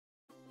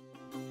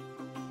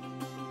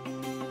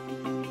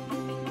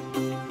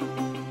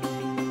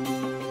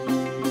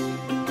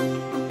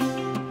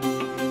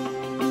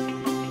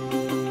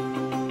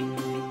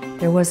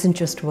There wasn't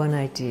just one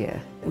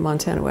idea.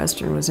 Montana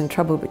Western was in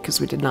trouble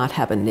because we did not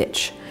have a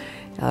niche.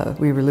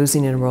 We were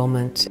losing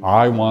enrollment.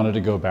 I wanted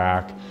to go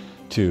back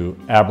to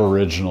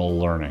Aboriginal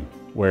learning,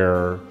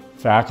 where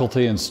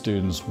faculty and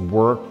students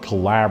work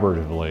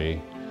collaboratively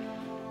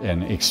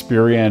and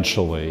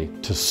experientially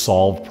to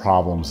solve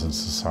problems in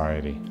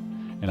society.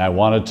 And I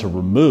wanted to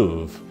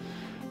remove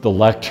the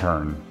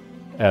lectern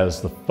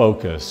as the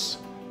focus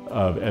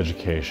of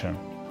education.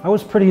 I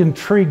was pretty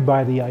intrigued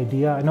by the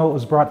idea. I know it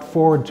was brought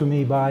forward to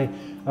me by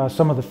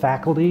some of the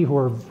faculty who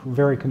are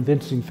very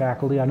convincing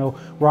faculty. I know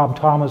Rob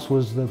Thomas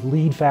was the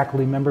lead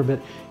faculty member, but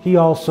he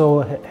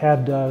also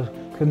had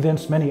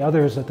convinced many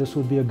others that this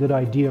would be a good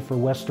idea for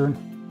Western.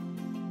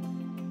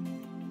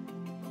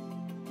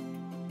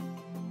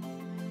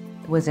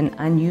 It was an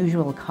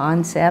unusual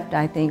concept,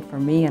 I think, for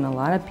me and a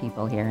lot of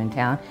people here in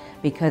town,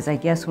 because I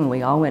guess when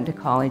we all went to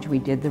college, we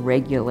did the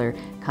regular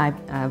kind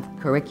of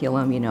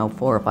curriculum,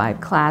 4 or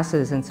 5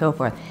 classes and so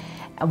forth.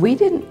 We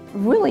didn't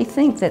really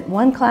think that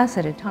one class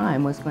at a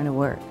time was going to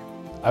work.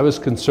 I was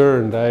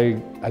concerned. I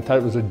thought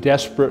it was a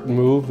desperate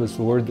move, is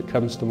the word that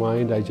comes to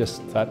mind. I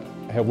just thought,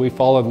 have we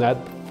fallen that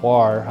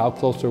far? How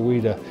close are we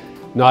to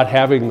not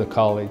having the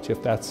college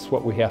if that's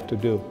what we have to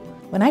do?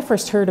 When I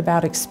first heard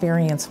about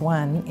Experience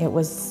One, it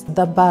was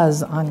the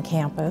buzz on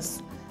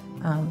campus.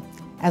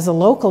 As a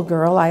local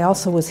girl, I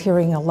also was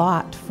hearing a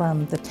lot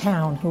from the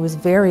town, who was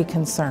very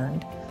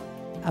concerned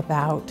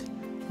about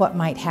what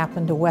might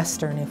happen to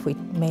Western if we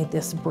made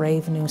this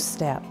brave new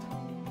step.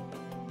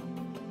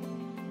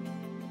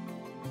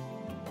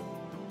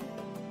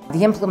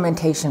 The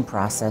implementation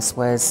process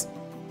was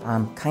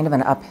kind of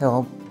an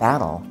uphill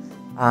battle.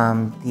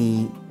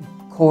 The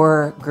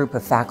core group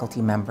of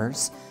faculty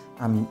members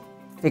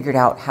figured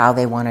out how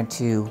they wanted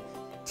to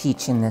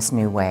teach in this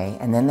new way,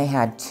 and then they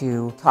had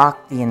to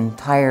talk the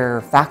entire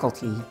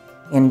faculty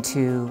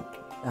into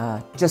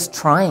just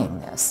trying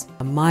this.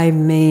 My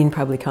main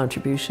probably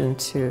contribution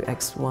to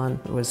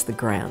X1 was the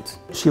grant.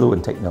 Sheila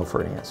wouldn't take no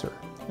for an answer,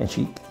 and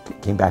she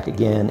came back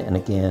again and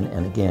again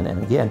and again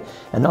and again,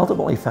 and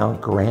ultimately found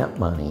grant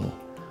money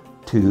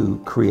to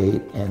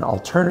create an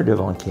alternative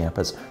on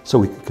campus so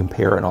we could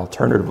compare an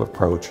alternative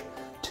approach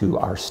to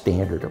our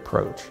standard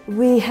approach.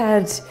 We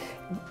had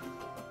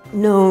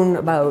known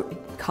about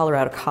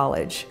Colorado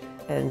College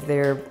and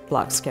their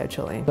block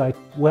scheduling. I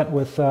went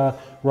with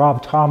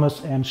Rob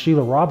Thomas and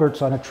Sheila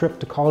Roberts on a trip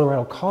to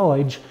Colorado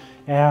College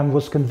and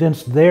was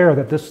convinced there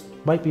that this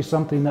might be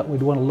something that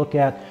we'd want to look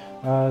at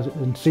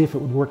and see if it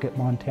would work at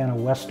Montana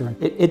Western.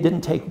 It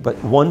didn't take but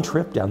one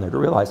trip down there to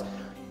realize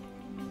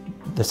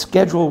the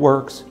schedule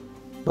works,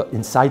 but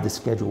inside the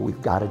schedule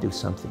we've got to do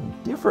something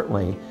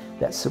differently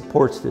that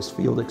supports this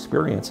field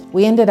experience.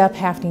 We ended up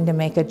having to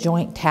make a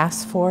joint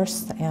task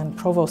force, and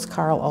Provost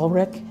Carl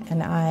Ulrich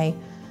and I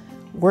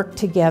worked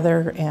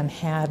together and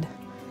had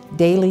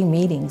daily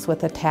meetings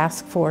with a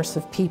task force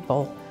of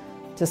people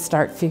to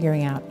start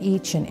figuring out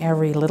each and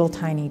every little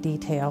tiny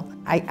detail.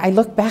 I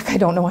look back, I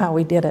don't know how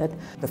we did it.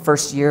 The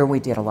first year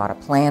we did a lot of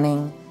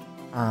planning,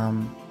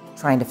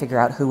 trying to figure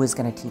out who was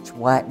going to teach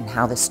what and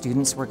how the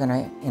students were going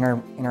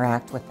to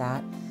interact with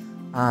that.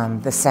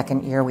 The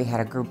second year we had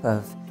a group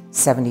of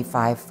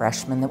 75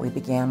 freshmen that we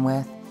began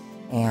with,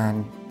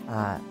 and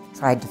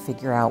tried to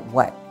figure out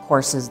what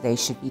courses they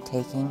should be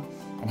taking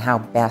and how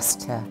best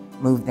to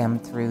move them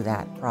through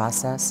that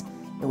process.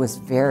 It was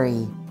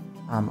very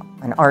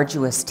an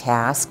arduous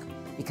task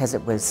because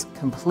it was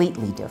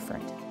completely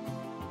different.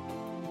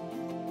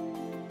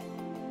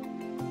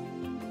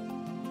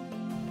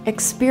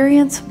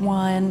 Experience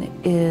One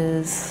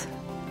is,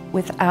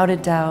 without a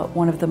doubt,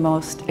 one of the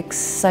most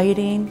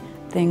exciting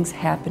things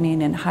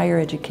happening in higher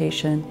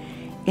education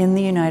in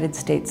the United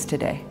States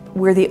today.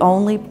 We're the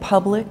only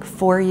public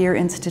 4-year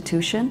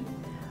institution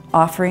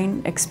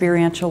offering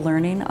experiential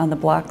learning on the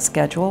block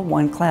schedule,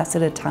 1 class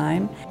at a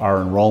time.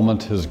 Our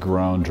enrollment has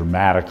grown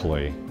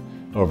dramatically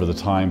over the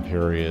time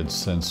period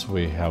since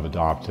we have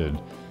adopted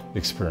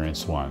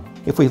Experience One.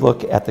 If we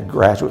look at the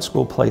graduate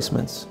school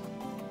placements,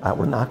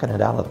 we're knocking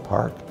it out of the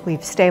park.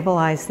 We've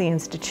stabilized the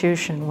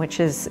institution, which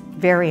is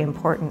very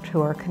important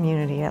to our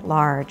community at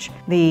large.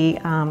 The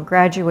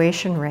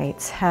graduation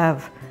rates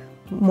have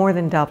more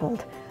than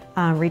doubled.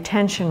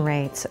 Retention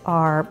rates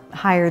are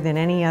higher than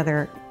any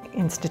other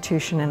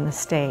institution in the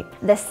state.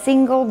 The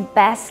single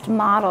best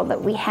model that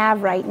we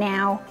have right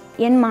now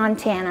in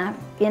Montana,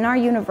 in our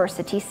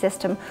university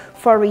system,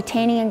 for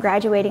retaining and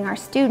graduating our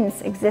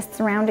students exists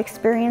around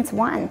Experience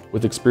One.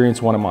 With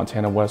Experience One at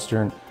Montana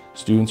Western,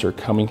 students are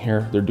coming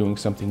here, they're doing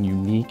something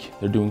unique,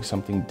 they're doing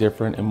something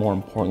different, and more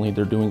importantly,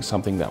 they're doing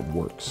something that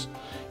works.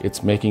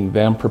 It's making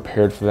them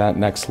prepared for that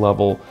next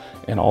level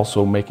and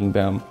also making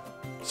them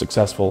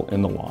successful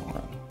in the long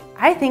run.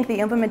 I think the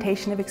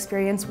implementation of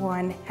Experience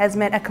One has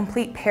meant a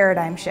complete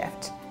paradigm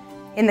shift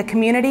in the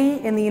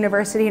community, in the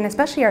university, and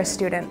especially our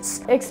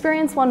students.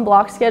 Experience One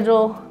block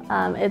schedule,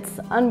 it's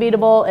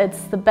unbeatable.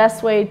 It's the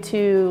best way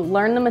to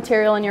learn the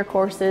material in your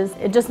courses.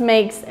 It just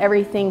makes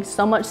everything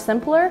so much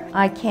simpler.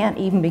 I can't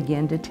even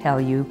begin to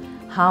tell you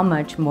how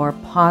much more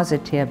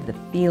positive the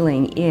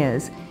feeling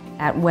is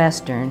at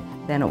Western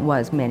than it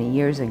was many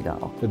years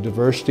ago. The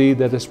diversity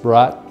that is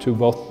brought to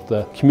both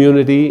the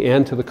community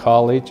and to the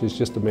college is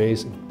just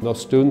amazing.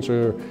 Those students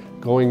are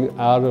going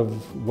out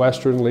of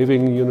Western,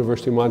 leaving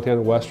University of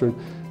Montana Western,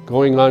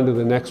 going on to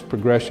the next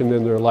progression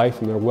in their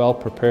life, and they're well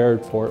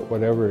prepared for it,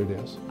 whatever it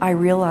is. I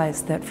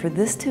realized that for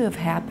this to have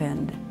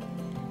happened,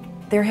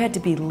 there had to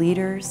be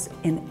leaders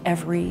in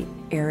every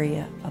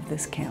area of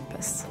this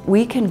campus.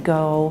 We can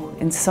go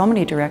in so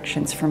many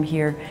directions from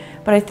here,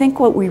 but I think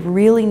what we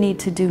really need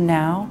to do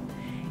now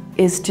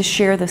is to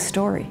share the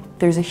story.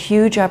 There's a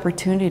huge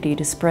opportunity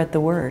to spread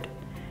the word.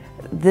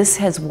 This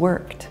has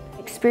worked.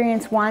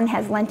 Experience One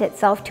has lent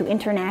itself to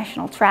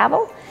international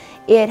travel.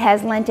 It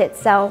has lent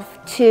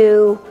itself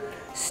to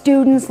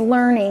students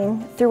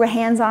learning through a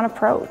hands-on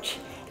approach.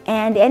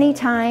 And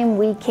anytime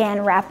we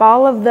can wrap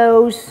all of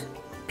those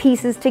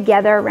pieces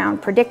together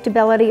around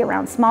predictability,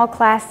 around small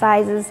class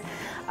sizes,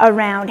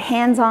 around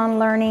hands-on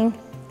learning,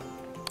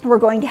 we're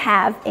going to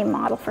have a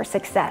model for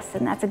success.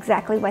 And that's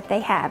exactly what they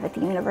have at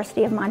the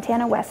University of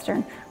Montana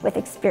Western with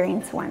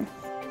Experience One.